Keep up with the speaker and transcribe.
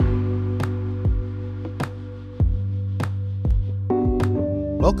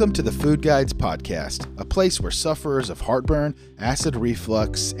Welcome to the Food Guides Podcast, a place where sufferers of heartburn, acid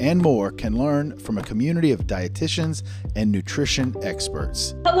reflux, and more can learn from a community of dietitians and nutrition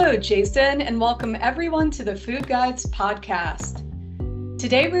experts. Hello, Jason, and welcome everyone to the Food Guides Podcast.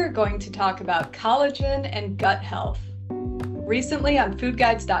 Today we are going to talk about collagen and gut health. Recently on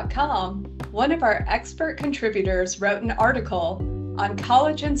foodguides.com, one of our expert contributors wrote an article on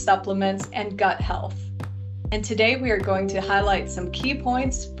collagen supplements and gut health. And today we are going to highlight some key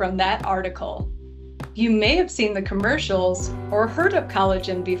points from that article. You may have seen the commercials or heard of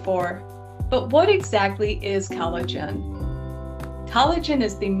collagen before, but what exactly is collagen? Collagen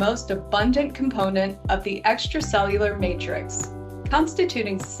is the most abundant component of the extracellular matrix,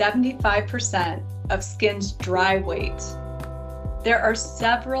 constituting 75% of skin's dry weight. There are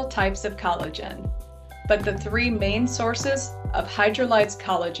several types of collagen, but the three main sources of hydrolyzed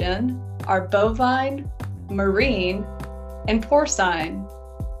collagen are bovine, marine, and porcine,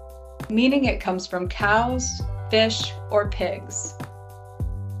 meaning it comes from cows, fish, or pigs.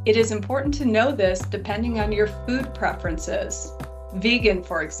 It is important to know this depending on your food preferences, vegan,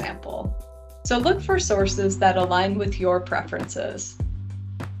 for example. So look for sources that align with your preferences.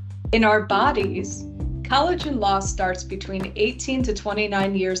 In our bodies, collagen loss starts between 18 to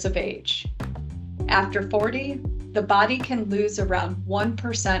 29 years of age. After 40, the body can lose around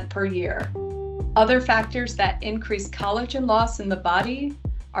 1% per year. Other factors that increase collagen loss in the body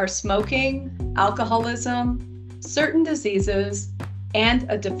are smoking, alcoholism, certain diseases, and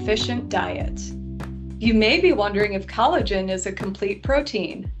a deficient diet. You may be wondering if collagen is a complete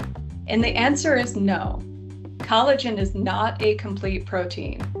protein, and the answer is no. Collagen is not a complete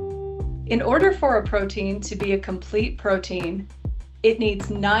protein. In order for a protein to be a complete protein, it needs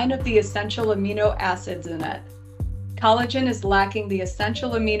 9 of the essential amino acids in it. Collagen is lacking the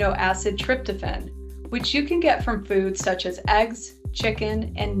essential amino acid tryptophan, which you can get from foods such as eggs,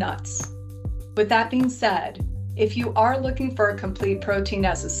 chicken, and nuts. With that being said, if you are looking for a complete protein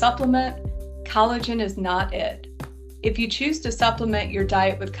as a supplement, collagen is not it. If you choose to supplement your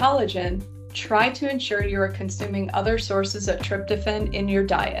diet with collagen, try to ensure you are consuming other sources of tryptophan in your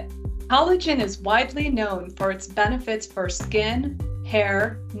diet. Collagen is widely known for its benefits for skin,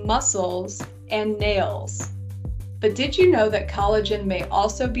 hair, muscles, and nails. But did you know that collagen may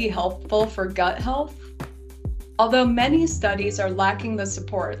also be helpful for gut health? Although many studies are lacking the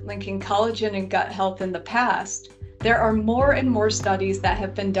support linking collagen and gut health in the past, there are more and more studies that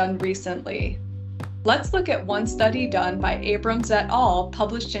have been done recently. Let's look at one study done by Abrams et al.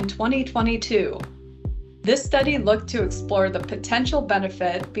 Published in 2022. This study looked to explore the potential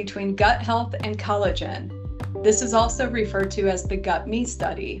benefit between gut health and collagen. This is also referred to as the Gut-Me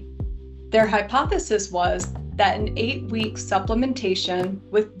study. Their hypothesis was that an 8-week supplementation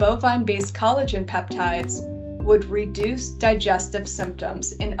with bovine-based collagen peptides would reduce digestive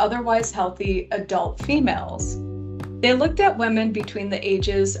symptoms in otherwise healthy adult females. They looked at women between the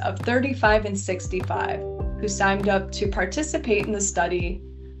ages of 35 and 65 who signed up to participate in the study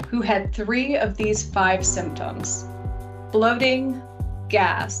who had 3 of these 5 symptoms: bloating,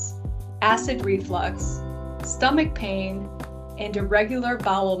 gas, acid reflux, stomach pain, and irregular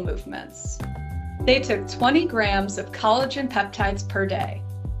bowel movements. They took 20 grams of collagen peptides per day.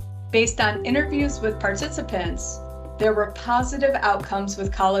 Based on interviews with participants, there were positive outcomes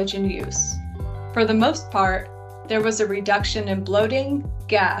with collagen use. For the most part, there was a reduction in bloating,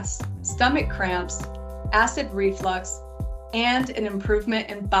 gas, stomach cramps, acid reflux, and an improvement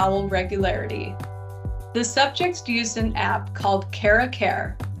in bowel regularity. The subjects used an app called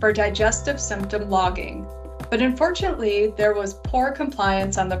Care for digestive symptom logging, but unfortunately, there was poor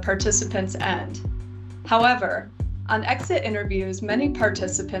compliance on the participants' end. However, on exit interviews, many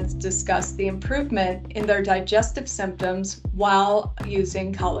participants discussed the improvement in their digestive symptoms while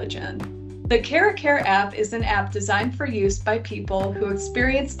using collagen. The Care app is an app designed for use by people who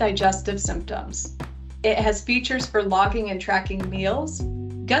experience digestive symptoms. It has features for logging and tracking meals,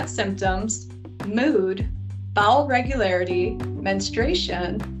 gut symptoms, mood, bowel regularity,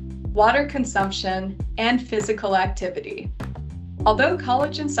 menstruation, water consumption, and physical activity. Although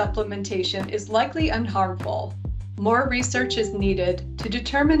collagen supplementation is likely unharmful, more research is needed to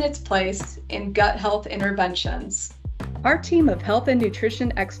determine its place in gut health interventions. Our team of health and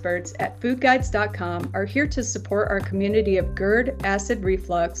nutrition experts at foodguides.com are here to support our community of GERD, acid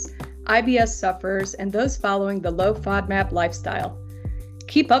reflux, IBS sufferers, and those following the low FODMAP lifestyle.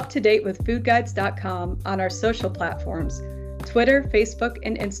 Keep up to date with foodguides.com on our social platforms, Twitter, Facebook,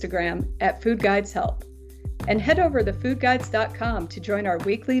 and Instagram at Food Guides Health. And head over to foodguides.com to join our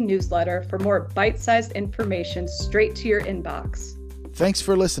weekly newsletter for more bite-sized information straight to your inbox. Thanks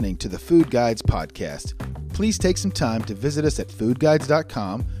for listening to the Food Guides Podcast. please take some time to visit us at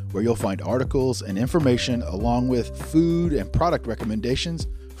foodguides.com, where you'll find articles and information along with food and product recommendations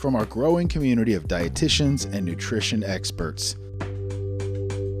from our growing community of dietitians and nutrition experts.